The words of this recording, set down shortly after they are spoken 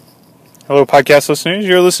Hello, podcast listeners.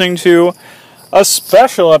 You're listening to a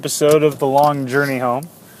special episode of The Long Journey Home.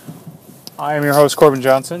 I am your host, Corbin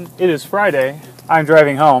Johnson. It is Friday. I'm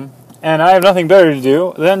driving home, and I have nothing better to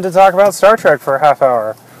do than to talk about Star Trek for a half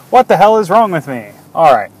hour. What the hell is wrong with me?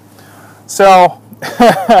 All right. So,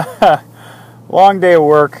 long day of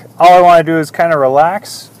work. All I want to do is kind of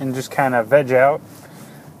relax and just kind of veg out.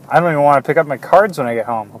 I don't even want to pick up my cards when I get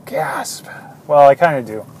home. Oh, gasp. Well, I kind of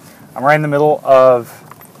do. I'm right in the middle of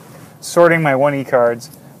sorting my 1E cards.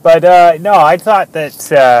 But no, I thought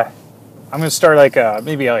that I'm going to start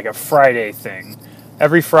maybe a Friday thing.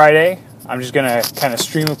 Every Friday, I'm just going to kind of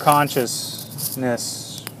stream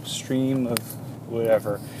of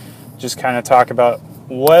whatever. Just kind of talk about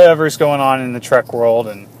whatever's going on in the Trek world.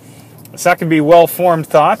 And it's not going to be well-formed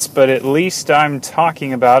thoughts, but at least I'm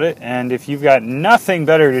talking about it. And if you've got nothing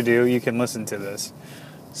better to do, you can listen to this.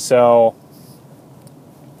 So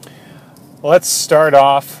let's start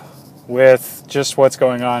off with just what's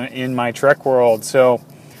going on in my Trek world. So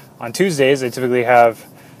on Tuesdays, I typically have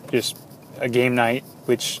just a game night,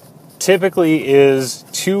 which typically is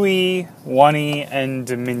 2E, 1E, and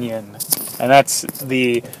Dominion. And that's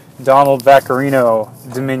the Donald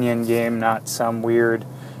Vaccarino Dominion game, not some weird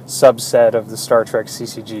subset of the Star Trek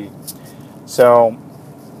CCG. So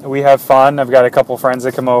we have fun. I've got a couple friends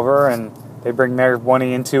that come over, and they bring their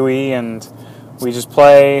 1E and 2E, and we just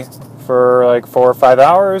play for 4 or 5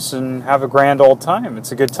 hours and have a grand old time.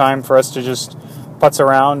 It's a good time for us to just putz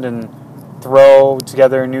around and throw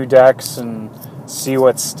together new decks and see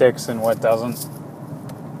what sticks and what doesn't.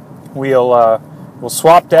 We'll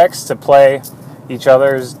swap decks to play each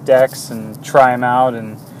other's decks and try them out.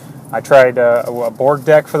 And I tried a Borg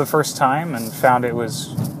deck for the first time and found it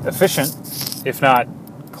was efficient, if not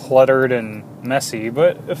cluttered and messy,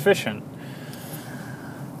 but efficient.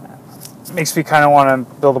 Makes me kind of want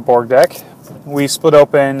to build a Borg deck. We split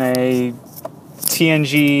open a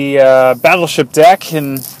TNG battleship deck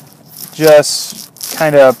and just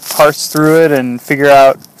kind of parse through it and figure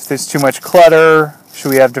out if there's too much clutter, should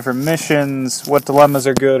we have different missions, what dilemmas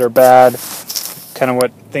are good or bad, kind of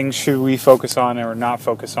what things should we focus on or not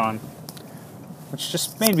focus on. Which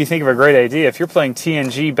just made me think of a great idea. If you're playing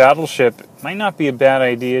TNG battleship, it might not be a bad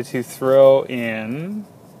idea to throw in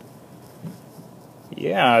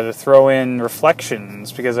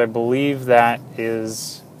reflections, because I believe that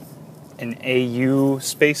is an AU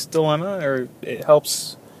space dilemma, or it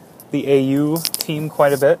helps the AU team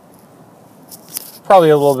quite a bit. Probably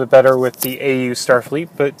a little bit better with the AU Starfleet,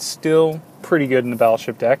 but still pretty good in the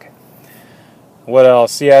battleship deck. What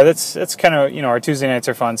else? Yeah, that's kind of, our Tuesday nights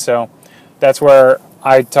are fun, so that's where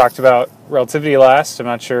I talked about Relativity last. I'm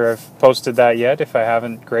not sure I've posted that yet. If I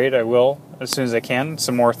haven't, great, I will as soon as I can.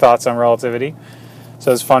 Some more thoughts on Relativity.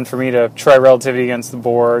 So it's fun for me to try Relativity against the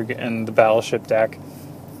Borg and the Battleship deck.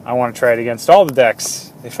 I want to try it against all the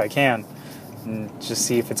decks, if I can, and just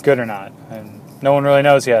see if it's good or not. And no one really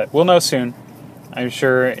knows yet. We'll know soon. I'm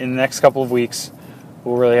sure in the next couple of weeks,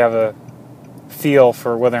 we'll really have a feel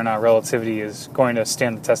for whether or not Relativity is going to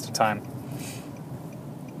stand the test of time.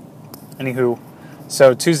 Anywho,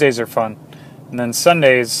 so Tuesdays are fun. And then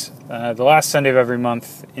Sundays, the last Sunday of every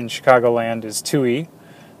month in Chicagoland is 2E.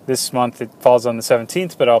 This month it falls on the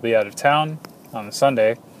 17th, but I'll be out of town on the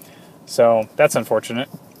Sunday. So that's unfortunate,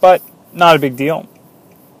 but not a big deal.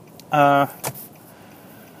 So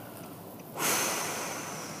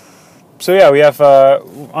yeah, we have,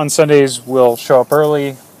 on Sundays we'll show up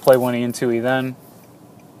early, play 1E and 2E then.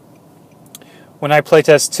 When I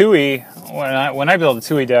playtest 2E, when I build a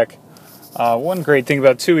 2E deck, one great thing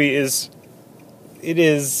about 2E is it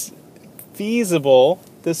is feasible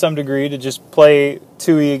to some degree to just play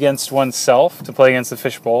 2E against oneself, to play against the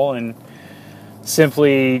fishbowl, and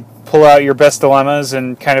simply pull out your best dilemmas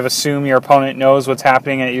and kind of assume your opponent knows what's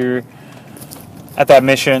happening at that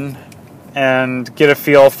mission, and get a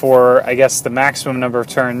feel for, I guess, the maximum number of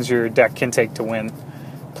turns your deck can take to win.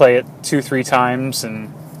 Play it 2-3 times,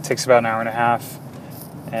 and it takes about an hour and a half.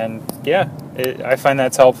 And yeah, I find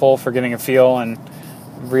that's helpful for getting a feel and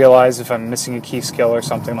realize if I'm missing a key skill or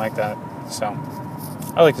something like that. So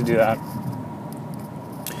I like to do that.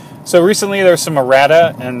 So recently there's some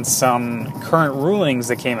errata and some current rulings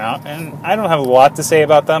that came out, and I don't have a lot to say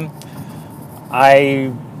about them.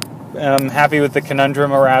 I am happy with the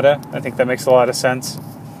conundrum errata. I think that makes a lot of sense.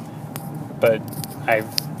 But I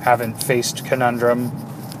haven't faced conundrum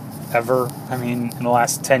ever, in the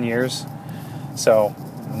last 10 years. So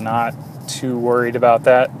I'm not too worried about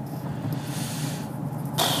that.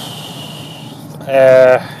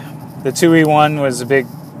 The 2E one was a big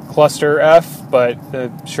cluster F, but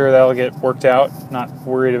sure that'll get worked out. Not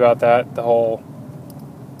worried about that. The whole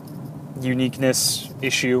uniqueness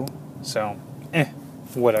issue So,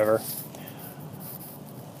 whatever.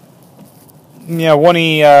 Yeah,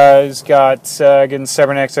 1E has got getting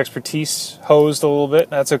Cybernetic's expertise hosed a little bit.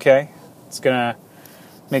 That's okay. It's going to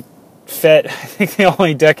make Fed... I think the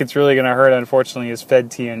only deck it's really going to hurt, unfortunately, is Fed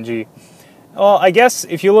TNG. Well, I guess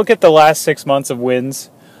if you look at the last 6 months of wins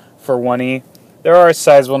for 1E, there are a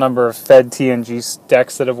sizable number of Fed TNG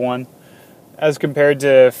decks that have won. As compared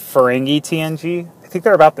to Ferengi TNG, I think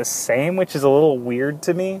they're about the same, which is a little weird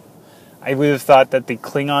to me. I would have thought that the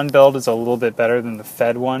Klingon build is a little bit better than the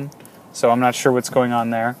Fed one, so I'm not sure what's going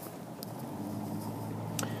on there.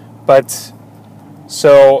 But,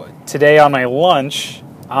 so today on my lunch,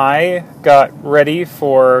 I got ready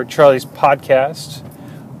for Charlie's podcast.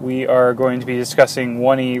 We are going to be discussing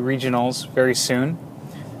 1E regionals very soon.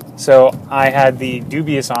 So I had the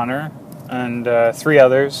dubious honor, and 3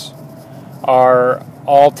 others are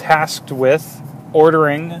all tasked with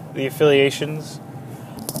ordering the affiliations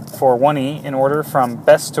for 1E in order from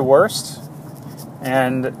best to worst.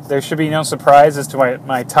 And there should be no surprise as to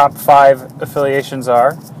my top 5 affiliations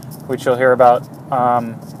are, which you'll hear about.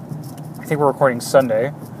 I think we're recording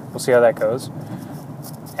Sunday. We'll see how that goes.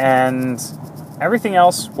 And everything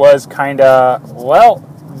else was kind of, well,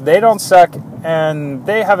 they don't suck, and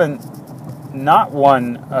they haven't not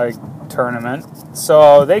won a tournament,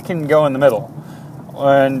 so they can go in the middle.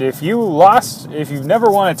 And if you've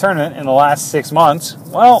never won a tournament in the last 6 months,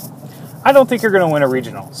 well, I don't think you're going to win a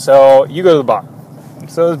regional, so you go to the bottom.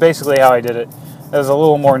 So that's basically how I did it. There's a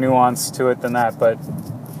little more nuance to it than that, but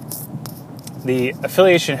the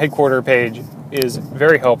affiliation headquarter page is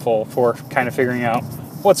very helpful for kind of figuring out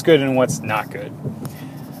what's good and what's not good.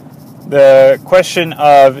 The question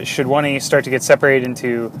of should 1E start to get separated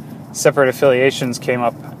into separate affiliations came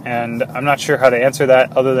up, and I'm not sure how to answer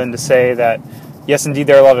that other than to say that yes, indeed,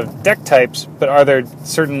 there are a lot of deck types, but are there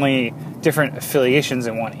certainly different affiliations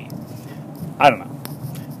in 1E? I don't know.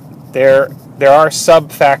 There are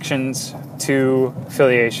sub-factions to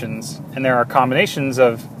affiliations, and there are combinations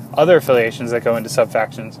of other affiliations that go into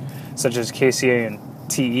sub-factions, such as KCA and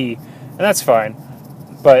TE, and that's fine.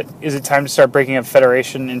 But is it time to start breaking up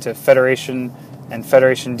Federation into Federation and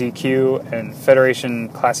Federation DQ and Federation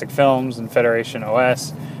Classic Films and Federation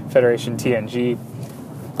OS, Federation TNG?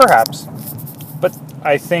 Perhaps. But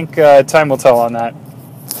I think time will tell on that.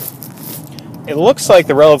 It looks like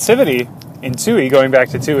the relativity in 2E, going back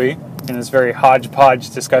to 2E, in this very hodgepodge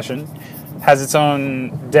discussion, has its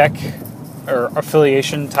own deck or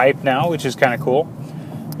affiliation type now, which is kind of cool.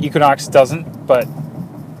 Equinox doesn't, but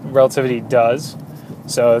relativity does.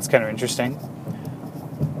 So it's kind of interesting.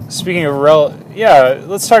 Speaking of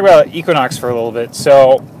let's talk about Equinox for a little bit.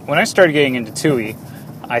 So when I started getting into 2E,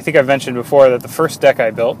 I think I've mentioned before that the first deck I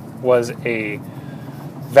built was a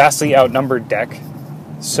vastly outnumbered deck.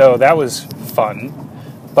 So that was fun.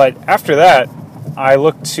 But after that, I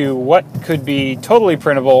looked to what could be totally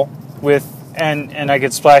printable with, and I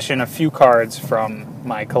could splash in a few cards from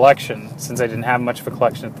my collection, since I didn't have much of a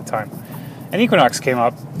collection at the time. And Equinox came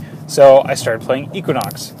up, so I started playing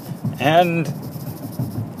Equinox. And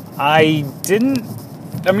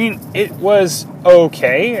it was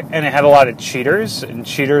okay, and it had a lot of cheaters, and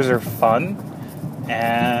cheaters are fun,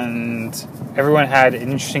 and everyone had an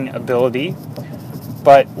interesting ability,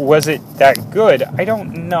 but was it that good? I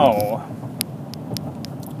don't know.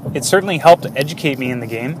 It certainly helped educate me in the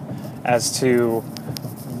game as to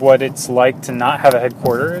what it's like to not have a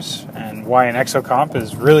headquarters, and why an exocomp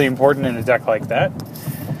is really important in a deck like that,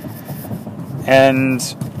 and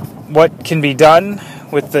what can be done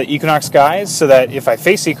with the Equinox guys so that if I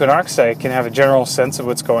face Equinox, I can have a general sense of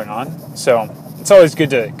what's going on. So it's always good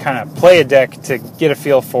to kind of play a deck to get a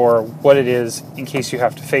feel for what it is in case you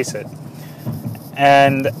have to face it.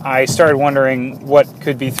 And I started wondering what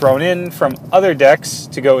could be thrown in from other decks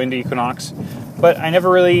to go into Equinox, but I never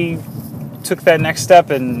really took that next step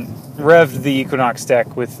and revved the Equinox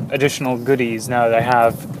deck with additional goodies now that I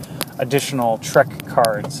have additional Trek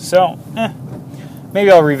cards. So,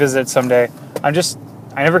 maybe I'll revisit it someday.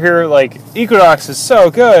 I never hear, like, Equinox is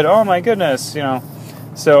so good, oh my goodness,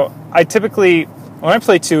 So, I typically, when I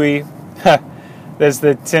play 2E, there's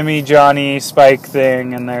the Timmy, Johnny, Spike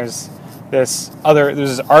thing, and there's this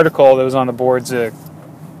article that was on the boards, I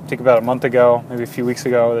think about a month ago, maybe a few weeks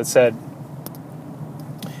ago, that said,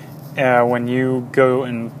 when you go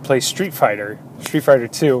and play Street Fighter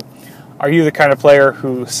 2, are you the kind of player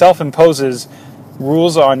who self-imposes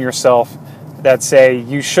rules on yourself that say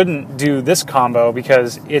you shouldn't do this combo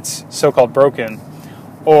because it's so-called broken?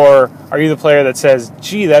 Or are you the player that says,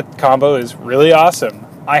 gee, that combo is really awesome,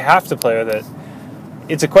 I have to play with it?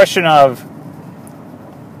 It's a question of,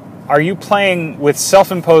 are you playing with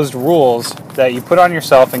self-imposed rules that you put on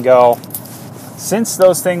yourself and go, since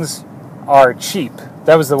those things are cheap,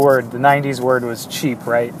 that was the word, the 90s word was cheap,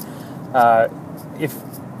 right? If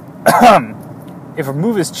if a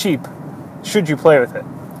move is cheap, should you play with it?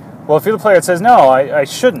 Well, if you're the player that says, no, I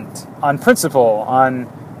shouldn't, on principle,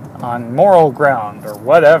 on moral ground, or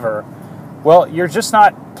whatever, well, you're just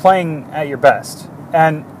not playing at your best.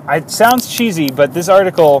 And it sounds cheesy, but this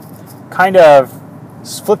article kind of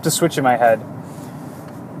flipped a switch in my head.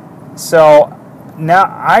 So now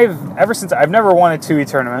I've never won a 2E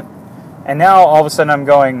tournament, and now all of a sudden I'm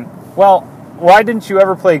going, well, why didn't you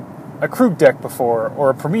ever play a Krug deck before, or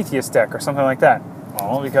a Prometheus deck, or something like that?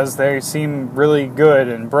 Well, because they seem really good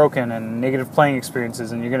and broken and negative playing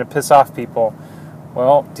experiences, and you're going to piss off people.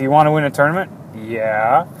 Well, do you want to win a tournament?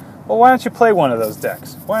 Yeah. Well, why don't you play one of those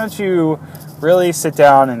decks? Why don't you really sit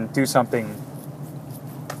down and do something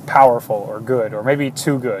powerful or good, or maybe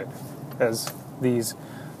too good, as these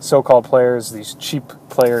so-called players, these cheap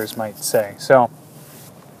players might say. So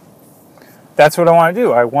that's what I want to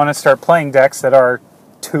do. I want to start playing decks that are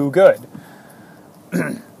too good.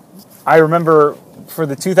 I remember for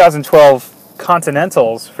the 2012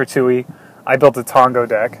 Continentals for 2E, I built a Tongo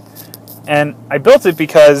deck. And I built it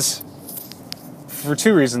because, for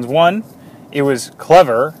two reasons. One, it was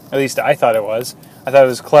clever, at least I thought it was. I thought it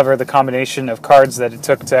was clever, the combination of cards that it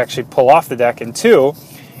took to actually pull off the deck. And two,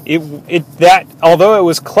 although it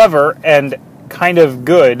was clever and kind of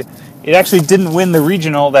good, it actually didn't win the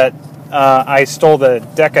regional that I stole the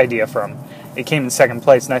deck idea from. It came in second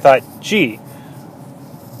place, and I thought, gee,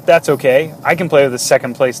 that's okay. I can play with a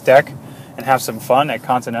second place deck and have some fun at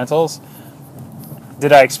Continentals.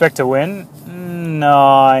 Did I expect to win? No,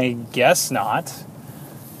 I guess not.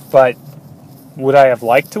 But would I have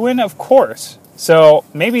liked to win? Of course. So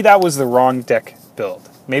maybe that was the wrong deck build.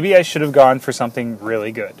 Maybe I should have gone for something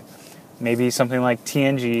really good. Maybe something like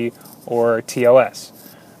TNG or TOS.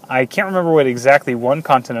 I can't remember what exactly won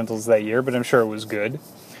Continentals that year, but I'm sure it was good.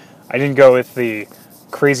 I didn't go with the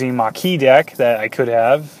crazy Maquis deck that I could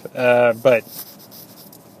have, but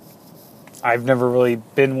I've never really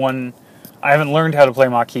been one. I haven't learned how to play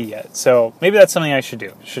Maquis yet, so maybe that's something I should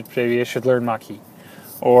do. Maybe I should learn Maquis.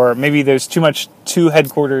 Or maybe there's too much two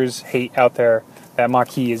headquarters hate out there that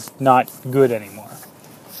Maquis is not good anymore.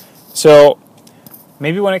 So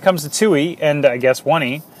maybe when it comes to 2E, and I guess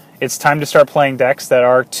 1E, it's time to start playing decks that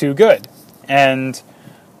are too good. And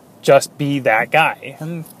just be that guy.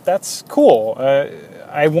 And that's cool.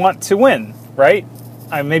 I want to win, right?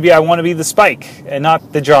 Maybe I want to be the Spike and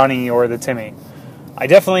not the Johnny or the Timmy. I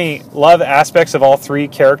definitely love aspects of all three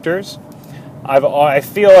characters. I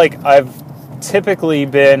feel like I've typically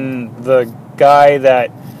been the guy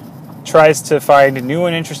that tries to find new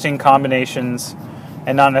and interesting combinations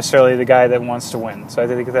and not necessarily the guy that wants to win. So I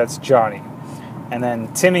think that's Johnny. And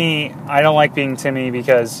then Timmy, I don't like being Timmy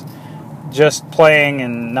because just playing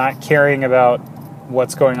and not caring about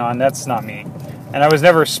what's going on, that's not me. And I was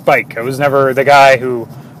never Spike. I was never the guy who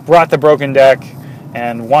brought the broken deck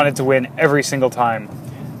and wanted to win every single time.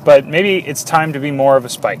 But maybe it's time to be more of a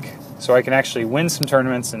Spike, so I can actually win some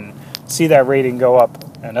tournaments and see that rating go up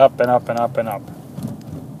and up and up and up and up.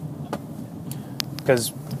 Because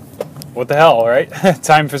what the hell, right?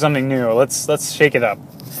 Time for something new. Let's shake it up.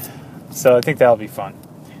 So I think that'll be fun.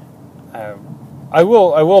 I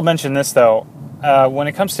will mention this though. When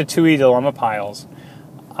it comes to 2E dilemma piles,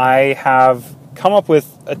 I have come up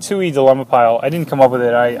with a 2E dilemma pile. I didn't come up with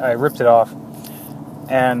it. I ripped it off,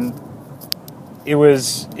 and it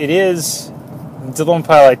is the dilemma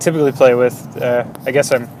pile I typically play with. I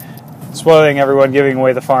guess I'm spoiling everyone, giving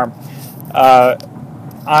away the farm.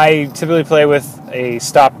 I typically play with a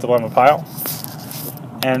stop dilemma pile,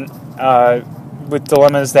 and with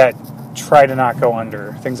dilemmas that try to not go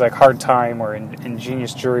under. Things like Hard Time or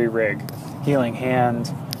Ingenious Jury Rig, Healing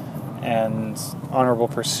Hand, and Honorable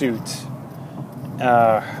Pursuit.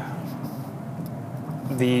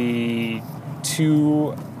 The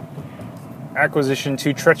 2 Acquisition,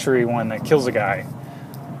 2 Treachery one that kills a guy.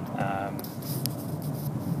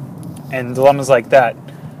 And dilemmas like that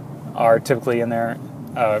are typically in there.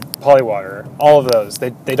 Polywater, all of those.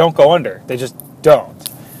 They don't go under. They just don't.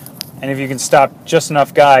 And if you can stop just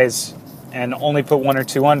enough guys and only put 1 or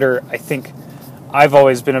 2 under, I think I've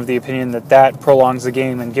always been of the opinion that prolongs the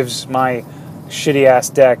game and gives my shitty-ass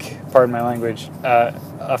deck, pardon my language,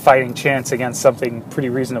 a fighting chance against something pretty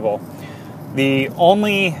reasonable. The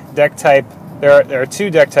only deck type, there are 2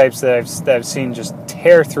 deck types that I've seen just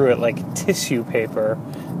tear through it like tissue paper,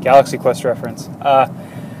 Galaxy Quest reference,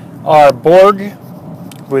 are Borg,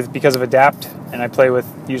 because of Adapt, and I play with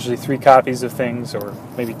usually 3 copies of things, or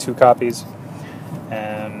maybe 2 copies,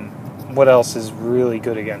 and what else is really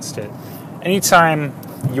good against it? Anytime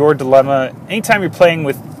you're playing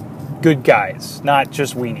with good guys, not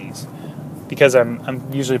just weenies, because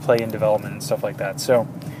I'm usually playing in development and stuff like that. So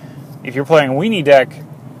if you're playing a weenie deck,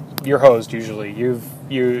 you're hosed usually.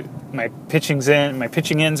 My pitching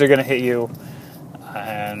ins are going to hit you,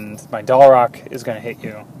 and my Dalrock is going to hit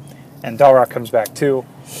you, and Dalrock comes back too.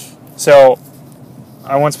 So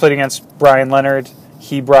I once played against Brian Leonard.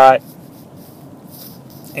 He brought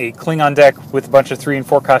a Klingon deck with a bunch of 3 and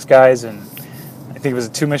 4 cost guys, and I think it was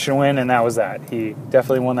a 2-mission win, and that was that. He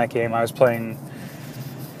definitely won that game. I think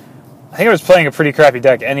I was playing a pretty crappy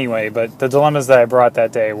deck anyway, but the dilemmas that I brought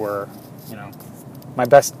that day were, my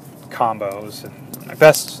best combos, and I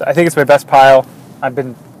think it's my best pile. I've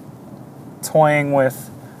been toying with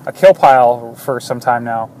a kill pile for some time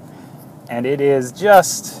now, and it is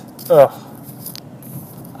just,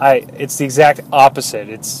 it's the exact opposite.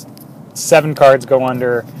 It's 7 cards go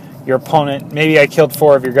under your opponent. Maybe I killed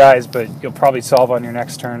 4 of your guys, but you'll probably solve on your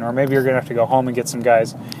next turn, or maybe you're going to have to go home and get some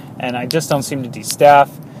guys, and I just don't seem to de-staff,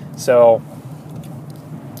 so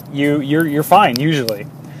you're fine usually.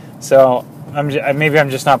 So maybe I'm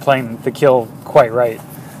just not playing the kill quite right.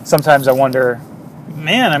 Sometimes I wonder,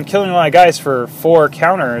 man, I'm killing a lot of guys for 4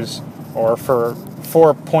 counters or for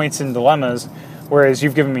 4 points in dilemmas, whereas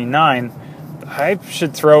you've given me 9. I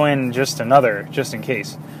should throw in just another, just in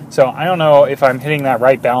case. So I don't know if I'm hitting that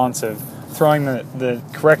right balance of throwing the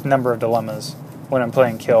correct number of dilemmas when I'm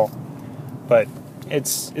playing kill, but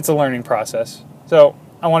it's a learning process. So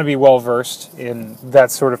I want to be well versed in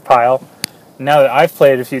that sort of pile. Now that I've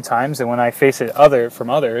played it a few times, and when I face it from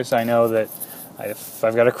others, I know that if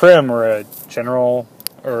I've got a Crim or a General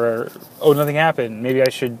or nothing happened, maybe I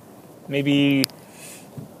should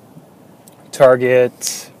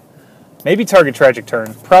target Tragic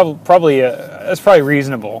Turn. Probably that's probably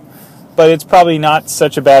reasonable, but it's probably not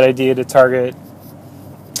such a bad idea to target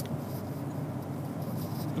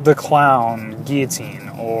the Clown, Guillotine,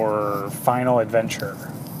 or Final Adventure.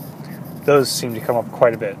 Those seem to come up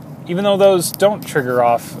quite a bit. Even though those don't trigger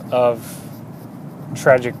off of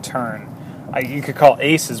Tragic Turn. You could call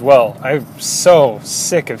Ace as well. I'm so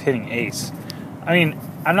sick of hitting Ace. I mean,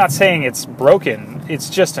 I'm not saying it's broken. It's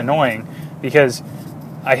just annoying because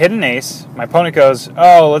I hit an Ace. My opponent goes,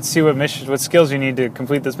 "Oh, let's see what skills you need to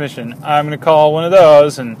complete this mission." I'm going to call one of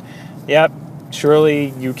those, and yep, surely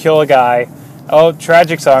you kill a guy. Oh,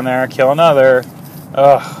 Tragic's on there. Kill another.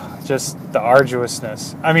 Ugh. Just the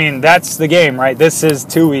arduousness. I mean, that's the game, right? This is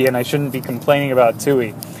Tui, and I shouldn't be complaining about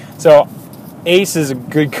Tui. So, Ace is a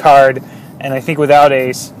good card, and I think without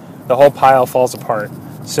Ace, the whole pile falls apart.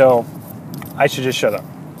 So, I should just shut up.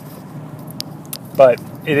 But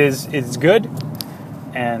it's good,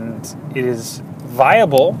 and it is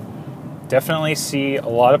viable. Definitely see a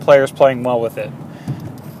lot of players playing well with it.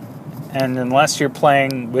 And unless you're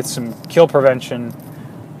playing with some kill prevention,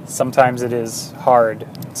 sometimes it is hard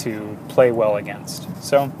to play well against.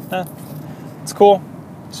 So, it's cool.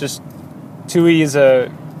 It's just, Tui is a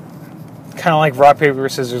kind of like rock, paper,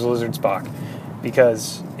 scissors, lizard, Spock.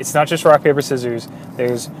 Because it's not just rock, paper, scissors.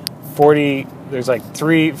 There's like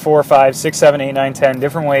 3, 4, 5, 6, 7, 8, 9, 10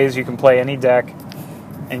 different ways you can play any deck.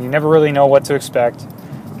 And you never really know what to expect.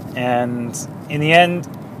 And in the end,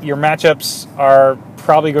 your matchups are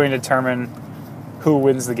probably going to determine who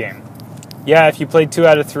wins the game. Yeah, if you played 2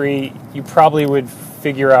 out of 3, you probably would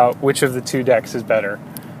figure out which of the 2 decks is better.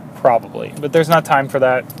 Probably. But there's not time for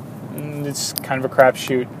that. It's kind of a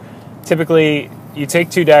crapshoot. Typically, you take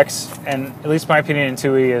 2 decks, and at least my opinion in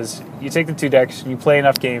Tui is, you take the 2 decks, and you play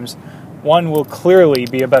enough games, one will clearly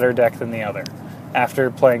be a better deck than the other after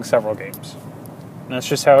playing several games. And that's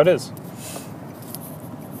just how it is.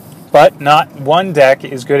 But not one deck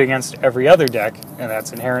is good against every other deck, and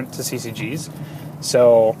that's inherent to CCGs.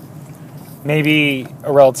 So maybe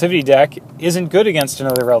a relativity deck isn't good against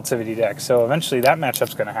another relativity deck, so eventually that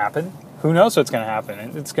matchup's going to happen. Who knows what's going to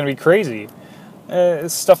happen? It's going to be crazy.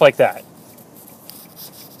 Stuff like that.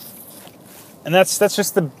 And that's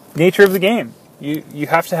just the nature of the game. You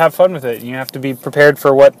have to have fun with it. You have to be prepared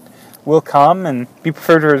for what will come, and be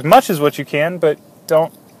prepared for as much as what you can, but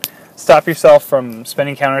don't stop yourself from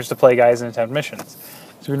spending counters to play guys and attempt missions.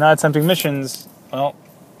 So if you're not attempting missions, well,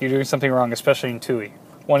 you're doing something wrong, especially in Tui.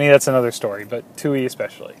 1E, that's another story, but 2E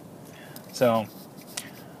especially. So,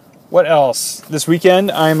 what else? This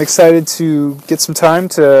weekend, I'm excited to get some time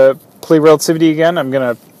to play Relativity again. I'm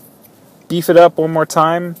going to beef it up one more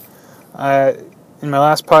time. In my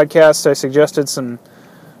last podcast, I suggested some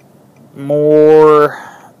more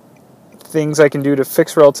things I can do to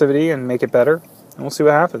fix Relativity and make it better, and we'll see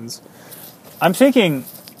what happens. I'm thinking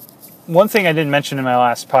one thing I didn't mention in my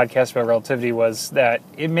last podcast about relativity was that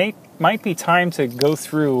it might be time to go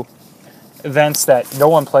through events that no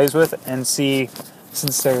one plays with and see,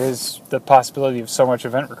 since there is the possibility of so much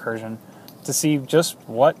event recursion, to see just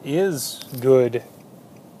what is good.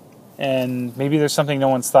 And maybe there's something no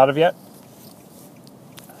one's thought of yet,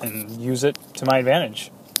 and use it to my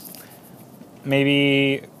advantage.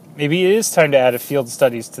 Maybe it is time to add a field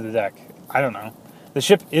studies to the deck. I don't know. The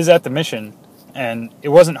ship is at the mission, and it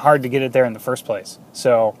wasn't hard to get it there in the first place.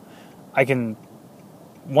 So I can,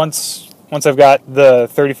 once I've got the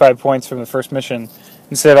 35 points from the first mission,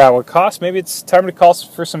 instead of at what cost, maybe it's time to call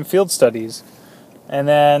for some field studies. And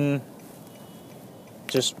then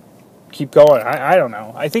just keep going. I don't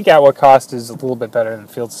know. I think at what cost is a little bit better than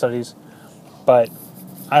field studies, but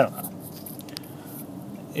I don't know.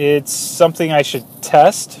 It's something I should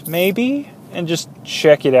test, maybe, and just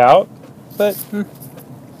check it out, but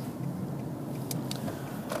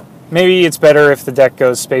maybe it's better if the deck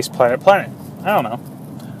goes space, planet, planet. I don't know.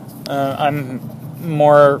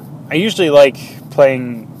 I usually like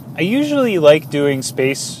doing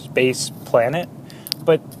space, planet,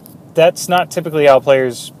 but that's not typically how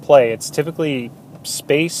players play. It's typically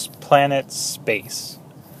space, planet, space.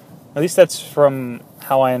 At least that's from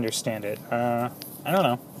how I understand it. I don't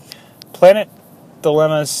know. Planet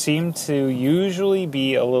dilemmas seem to usually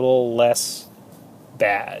be a little less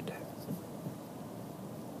bad.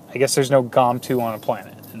 I guess there's no GOM2 on a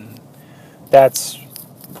planet, and that's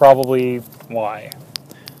probably why.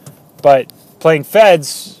 But playing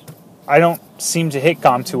Feds, I don't seem to hit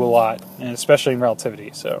GOM2 a lot, and especially in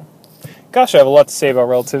Relativity, so... Gosh, I have a lot to say about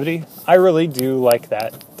Relativity. I really do like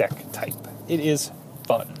that deck type. It is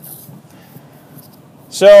fun.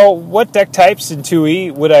 So, what deck types in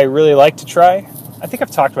 2E would I really like to try? I think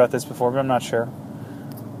I've talked about this before, but I'm not sure.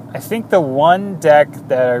 I think the one deck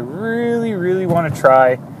that I really, really want to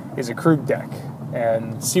try is a Krug deck,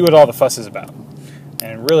 and see what all the fuss is about,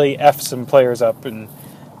 and really F some players up and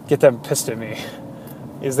get them pissed at me.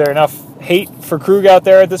 Is there enough hate for Krug out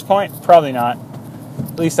there at this point? Probably not.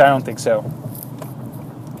 At least I don't think so.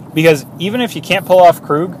 Because even if you can't pull off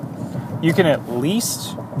Krug, you can at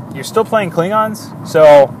least... You're still playing Klingons,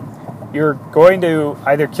 so you're going to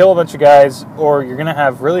either kill a bunch of guys, or you're going to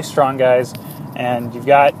have really strong guys, and you've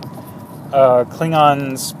got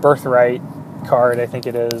Klingon's Birthright card, I think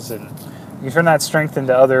it is, and you can turn that strength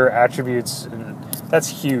into other attributes, and that's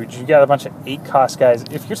huge. You got a bunch of 8-cost guys.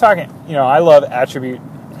 If you're talking, I love attribute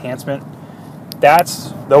enhancement.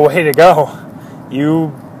 That's the way to go.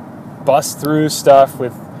 You bust through stuff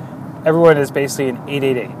with everyone is basically an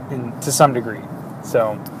 8/8 to some degree.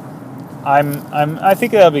 So I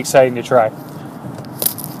think that'll be exciting to try.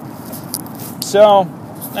 So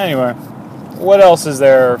anyway, what else is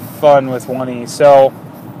there fun with 1E? So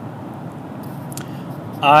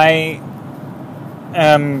I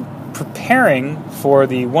am preparing for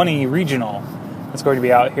the 1E regional that's going to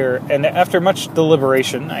be out here, and after much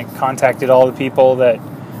deliberation, I contacted all the people that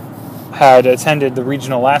had attended the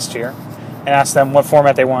regional last year and asked them what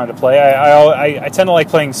format they wanted to play. I tend to like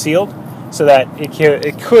playing sealed, so that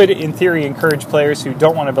it could, in theory, encourage players who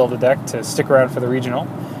don't want to build a deck to stick around for the regional.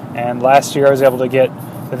 And last year I was able to get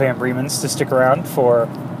the Van Bremens to stick around for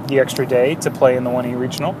the extra day to play in the 1E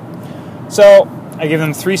regional. So I gave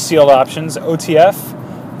them 3 sealed options: OTF,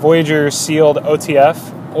 Voyager sealed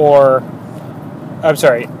OTF, or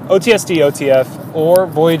OTSD OTF, or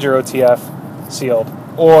Voyager OTF sealed,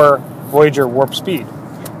 or Voyager Warp Speed.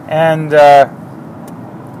 And it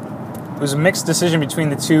was a mixed decision between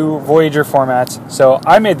the 2 Voyager formats, so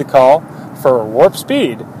I made the call for Warp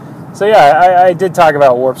Speed. So yeah, I did talk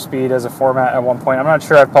about Warp Speed as a format at one point. I'm not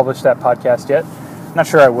sure I've published that podcast yet. I'm not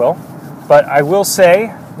sure I will. But I will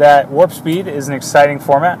say that Warp Speed is an exciting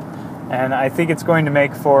format, and I think it's going to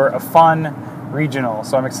make for a fun regional,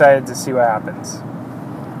 so I'm excited to see what happens.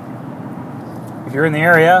 If you're in the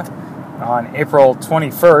area on April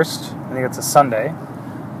 21st, I think it's a Sunday,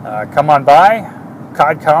 come on by,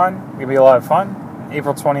 CodCon, it'll be a lot of fun,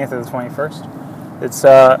 April 20th or the 21st. It's,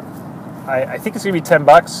 I think it's going to be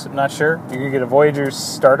 $10, I'm not sure. You're going to get a Voyager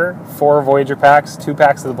starter, 4 Voyager packs, 2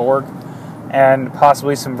 packs of the Borg, and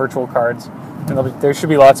possibly some virtual cards. And there should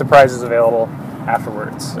be lots of prizes available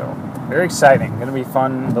afterwards, so very exciting. Going to be a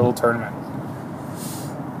fun little tournament.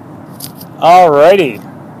 Alrighty.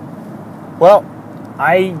 Well,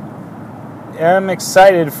 I am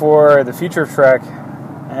excited for the future of Trek,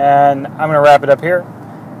 and I'm going to wrap it up here.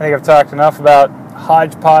 I think I've talked enough about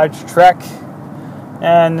Hodgepodge Trek,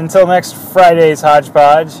 and until next Friday's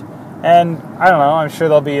Hodgepodge, and I don't know, I'm sure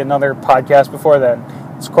there'll be another podcast before then.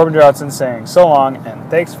 It's Corbin Johnson saying so long, and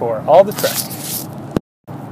thanks for all the Trek.